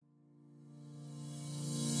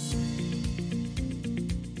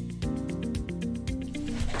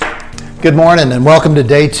Good morning and welcome to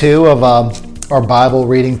day 2 of our Bible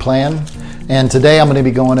reading plan. And today I'm going to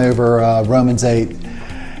be going over Romans 8.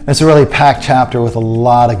 It's a really packed chapter with a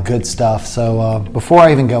lot of good stuff. So before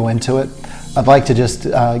I even go into it, I'd like to just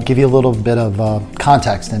give you a little bit of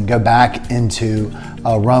context and go back into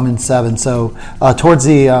Romans 7. So towards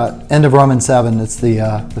the end of Romans 7, it's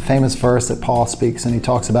the famous verse that Paul speaks, and he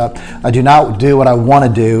talks about, I do not do what I want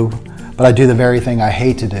to do, but I do the very thing I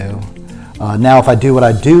hate to do. Now if I do what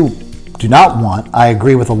I do not want, I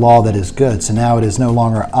agree with the law that is good. So now it is no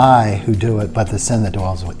longer I who do it, but the sin that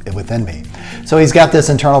dwells within me. So he's got this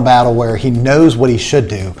internal battle where he knows what he should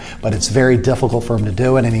do, but it's very difficult for him to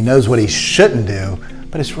do it, and he knows what he shouldn't do,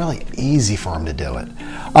 but it's really easy for him to do it.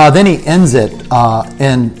 Then he ends it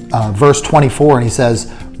in verse 24, and he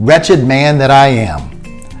says, "Wretched man that I am,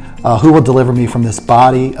 who will deliver me from this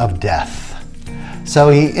body of death?"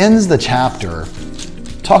 So he ends the chapter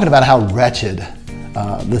talking about how wretched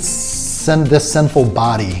this sinful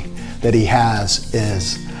body that he has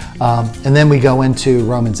is. And then we go into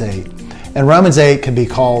Romans 8. And Romans 8 can be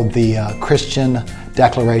called the Christian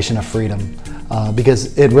Declaration of Freedom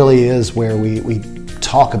because it really is where we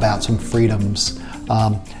talk about some freedoms.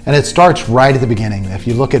 And it starts right at the beginning. If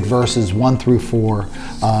you look at verses 1 through 4,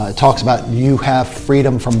 it talks about you have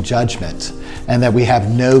freedom from judgment and that we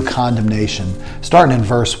have no condemnation. Starting in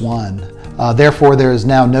verse 1. Therefore, there is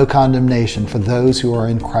now no condemnation for those who are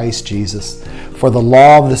in Christ Jesus. For the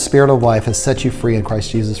law of the Spirit of life has set you free in Christ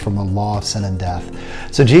Jesus from the law of sin and death.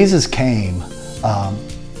 So Jesus came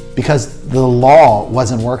because the law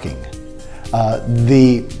wasn't working.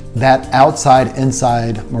 That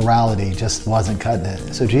outside-inside morality just wasn't cutting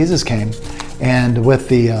it. So Jesus came, and with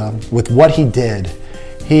what he did,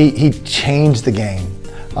 he changed the game.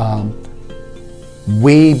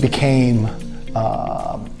 We became...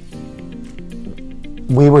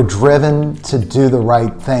 we were driven to do the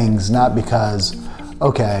right things, not because,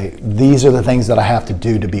 okay, these are the things that I have to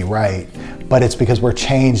do to be right, but it's because we're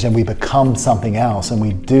changed and we become something else, and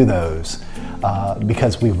we do those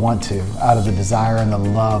because we want to, out of the desire and the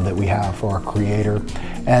love that we have for our Creator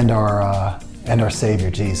and our Savior,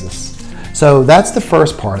 Jesus. So that's the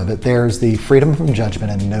first part of it. There's the freedom from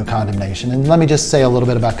judgment and no condemnation. And let me just say a little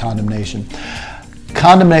bit about condemnation.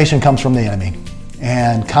 Condemnation comes from the enemy,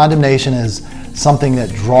 and condemnation is something that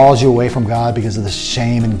draws you away from God because of the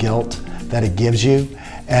shame and guilt that it gives you.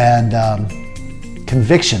 And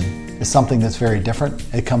conviction is something that's very different.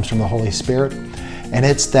 It comes from the Holy Spirit. And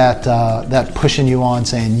it's that pushing you on,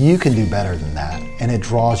 saying you can do better than that. And it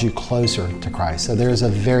draws you closer to Christ. So there's a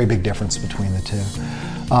very big difference between the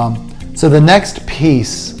two. So the next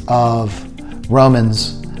piece of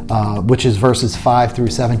Romans, which is verses 5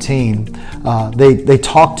 through 17, they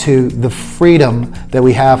talk to the freedom that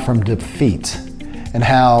we have from defeat and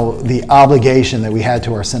how the obligation that we had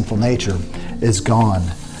to our sinful nature is gone.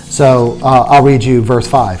 So I'll read you verse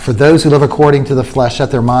 5. For those who live according to the flesh set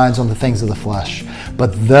their minds on the things of the flesh,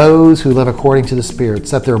 but those who live according to the Spirit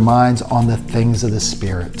set their minds on the things of the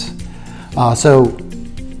Spirit. So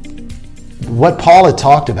what Paul had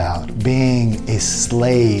talked about, being a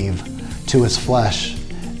slave to his flesh,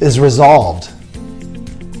 is resolved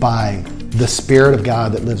by the Spirit of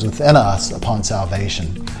God that lives within us upon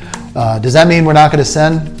salvation. Does that mean we're not going to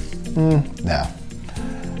sin? No.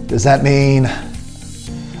 Does that mean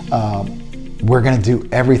we're going to do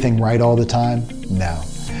everything right all the time? No.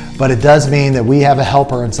 But it does mean that we have a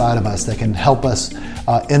helper inside of us that can help us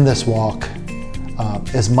in this walk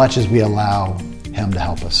as much as we allow him to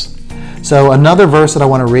help us. So another verse that I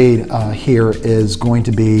want to read here is going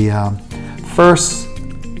to be verse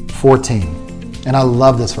 14. And I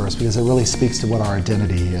love this verse because it really speaks to what our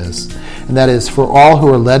identity is. And that is, for all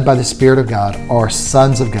who are led by the Spirit of God are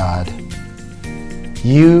sons of God.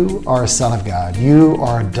 You are a son of God. You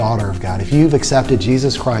are a daughter of God. If you've accepted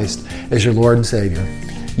Jesus Christ as your Lord and Savior,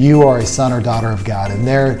 you are a son or daughter of God. And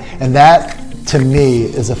that, to me,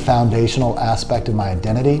 is a foundational aspect of my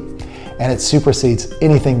identity. And it supersedes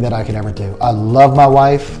anything that I could ever do. I love my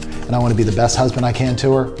wife, and I want to be the best husband I can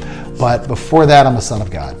to her. But before that, I'm a son of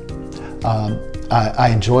God. I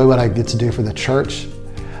enjoy what I get to do for the church,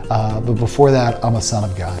 but before that, I'm a son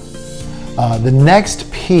of God. The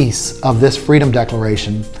next piece of this freedom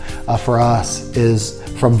declaration for us is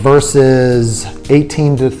from verses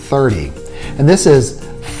 18 to 30. And this is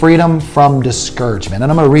freedom from discouragement.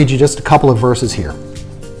 And I'm going to read you just a couple of verses here.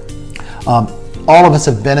 All of us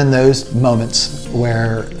have been in those moments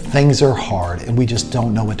where things are hard and we just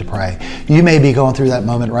don't know what to pray. You may be going through that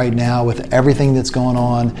moment right now with everything that's going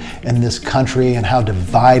on in this country and how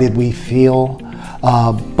divided we feel.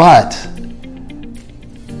 But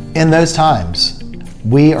in those times,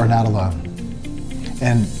 we are not alone.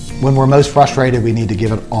 And when we're most frustrated, we need to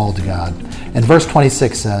give it all to God. And verse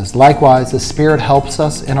 26 says, "Likewise, the Spirit helps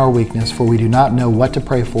us in our weakness, for we do not know what to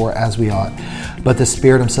pray for as we ought, but the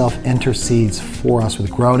Spirit himself intercedes for us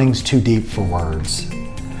with groanings too deep for words."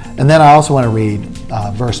 And then I also want to read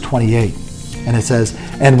verse 28. And it says,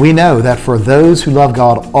 "And we know that for those who love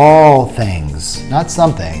God, all things," not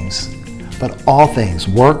some things, but all things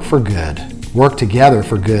work together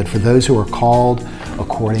for good for those who are called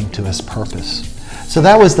according to his purpose. So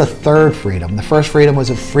that was the third freedom. The first freedom was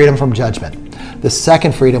a freedom from judgment. The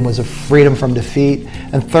second freedom was a freedom from defeat.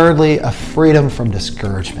 And thirdly, a freedom from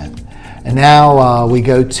discouragement. And now we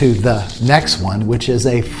go to the next one, which is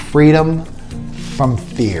a freedom from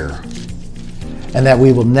fear. And that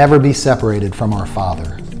we will never be separated from our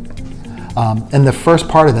Father. And the first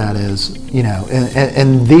part of that is,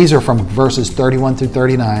 and these are from verses 31 through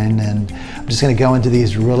 39, and I'm just going to go into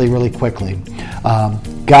these really, really quickly.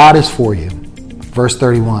 God is for you. Verse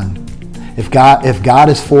 31. If God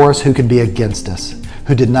is for us, who can be against us?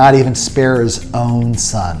 Who did not even spare his own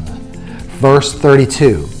son? Verse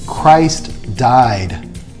 32. Christ died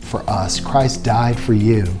for us. Christ died for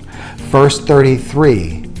you. Verse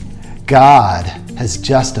 33. God has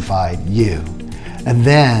justified you. And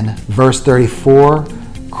then verse 34,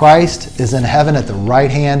 Christ is in heaven at the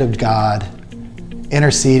right hand of God,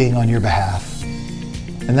 interceding on your behalf.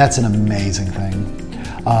 And that's an amazing thing.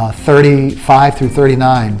 35 through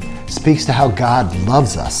 39 speaks to how God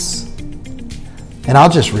loves us. And I'll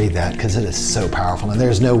just read that because it is so powerful. And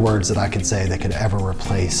there's no words that I could say that could ever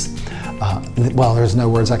replace, there's no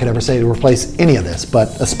words I could ever say to replace any of this,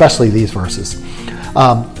 but especially these verses.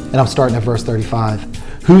 And I'm starting at verse 35.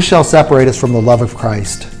 "Who shall separate us from the love of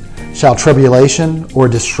Christ? Shall tribulation or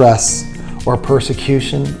distress or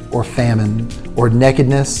persecution or famine or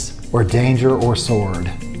nakedness or danger or sword?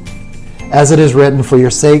 As it is written, for your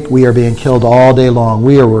sake we are being killed all day long.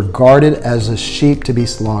 We are regarded as a sheep to be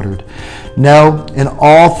slaughtered. No, in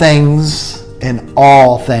all things,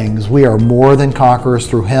 we are more than conquerors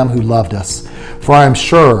through him who loved us. For I am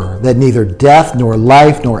sure that neither death, nor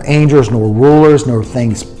life, nor angels, nor rulers, nor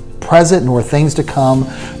things present, nor things to come,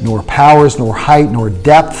 nor powers, nor height, nor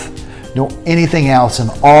depth, nor anything else in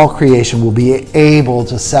all creation will be able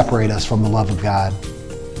to separate us from the love of God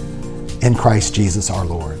in Christ Jesus our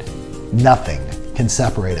Lord." Nothing can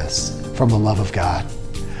separate us from the love of God.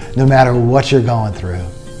 No matter what you're going through,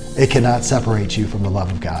 it cannot separate you from the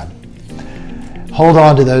love of God. Hold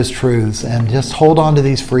on to those truths and just hold on to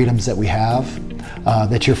these freedoms that we have,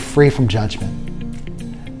 that you're free from judgment,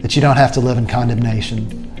 that you don't have to live in condemnation,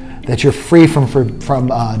 that you're free from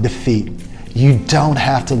defeat. You don't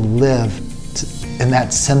have to live in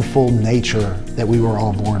that sinful nature that we were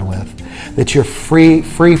all born with, that you're free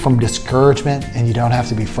from discouragement and you don't have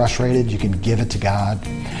to be frustrated. You can give it to God,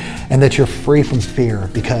 and that you're free from fear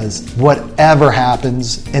because whatever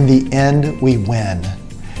happens, in the end, we win.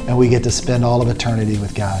 And we get to spend all of eternity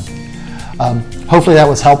with God. Hopefully that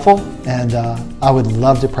was helpful, and I would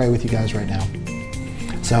love to pray with you guys right now.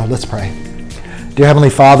 So let's pray. Dear Heavenly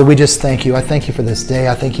Father, we just thank you. I thank you for this day.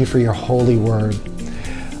 I thank you for your holy word.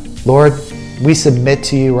 Lord, we submit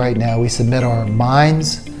to you right now. We submit our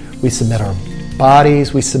minds. We submit our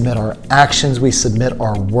bodies. We submit our actions. We submit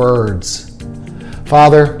our words.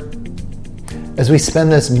 Father, as we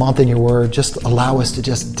spend this month in your word, just allow us to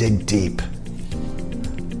just dig deep.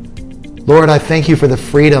 Lord, I thank you for the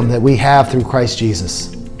freedom that we have through Christ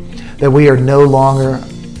Jesus, that we are no longer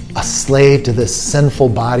a slave to this sinful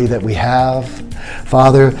body that we have.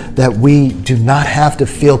 Father, that we do not have to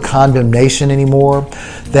feel condemnation anymore,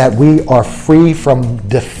 that we are free from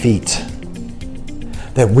defeat,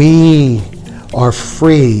 that we are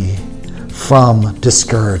free from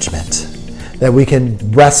discouragement, that we can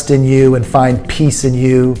rest in you and find peace in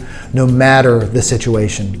you no matter the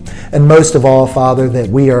situation. And most of all, Father, that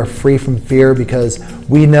we are free from fear because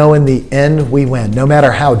we know in the end we win. No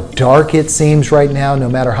matter how dark it seems right now, no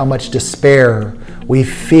matter how much despair we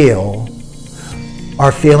feel,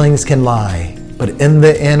 our feelings can lie, but in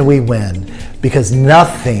the end we win because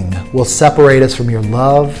nothing will separate us from your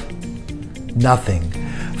love. Nothing.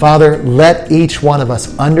 Father, let each one of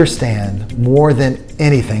us understand more than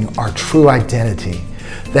anything our true identity,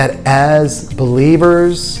 that as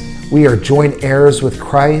believers, we are joint heirs with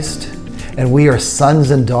Christ and we are sons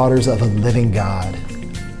and daughters of a living God.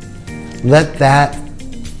 Let that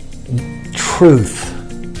truth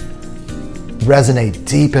resonate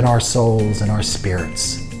deep in our souls and our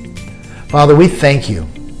spirits. Father, we thank you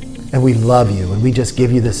and we love you and we just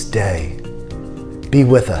give you this day. Be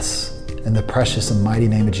with us. In the precious and mighty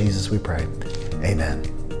name of Jesus we pray. Amen.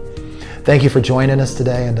 Thank you for joining us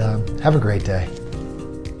today and have a great day.